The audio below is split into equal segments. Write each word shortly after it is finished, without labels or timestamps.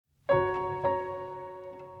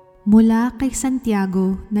Mula kay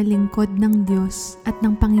Santiago na lingkod ng Diyos at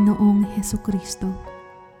ng Panginoong Hesukristo.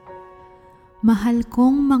 Mahal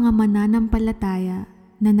kong mga mananampalataya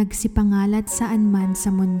na nagsipangalat saan man sa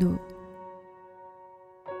mundo.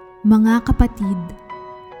 Mga kapatid,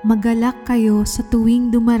 magalak kayo sa tuwing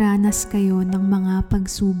dumaranas kayo ng mga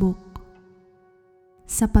pagsubok,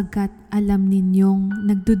 sapagkat alam ninyong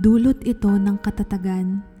nagdudulot ito ng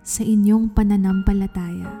katatagan sa inyong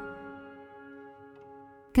pananampalataya.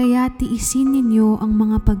 Kaya tiisin ninyo ang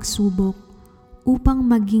mga pagsubok upang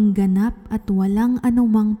maging ganap at walang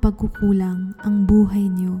anumang pagkukulang ang buhay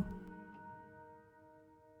niyo.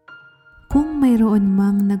 Kung mayroon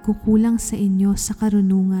mang nagkukulang sa inyo sa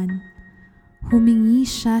karunungan, humingi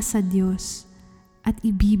siya sa Diyos at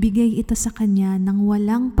ibibigay ito sa Kanya ng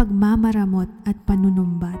walang pagmamaramot at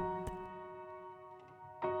panunumbat.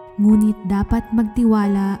 Ngunit dapat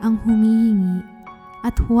magtiwala ang humihingi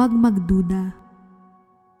at huwag magduda,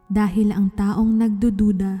 dahil ang taong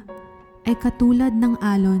nagdududa ay katulad ng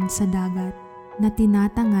alon sa dagat na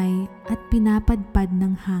tinatangay at pinapadpad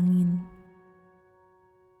ng hangin.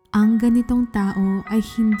 Ang ganitong tao ay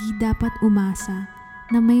hindi dapat umasa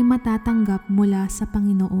na may matatanggap mula sa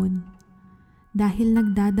Panginoon, dahil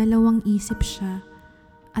nagdadalawang isip siya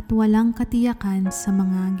at walang katiyakan sa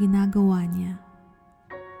mga ginagawa niya.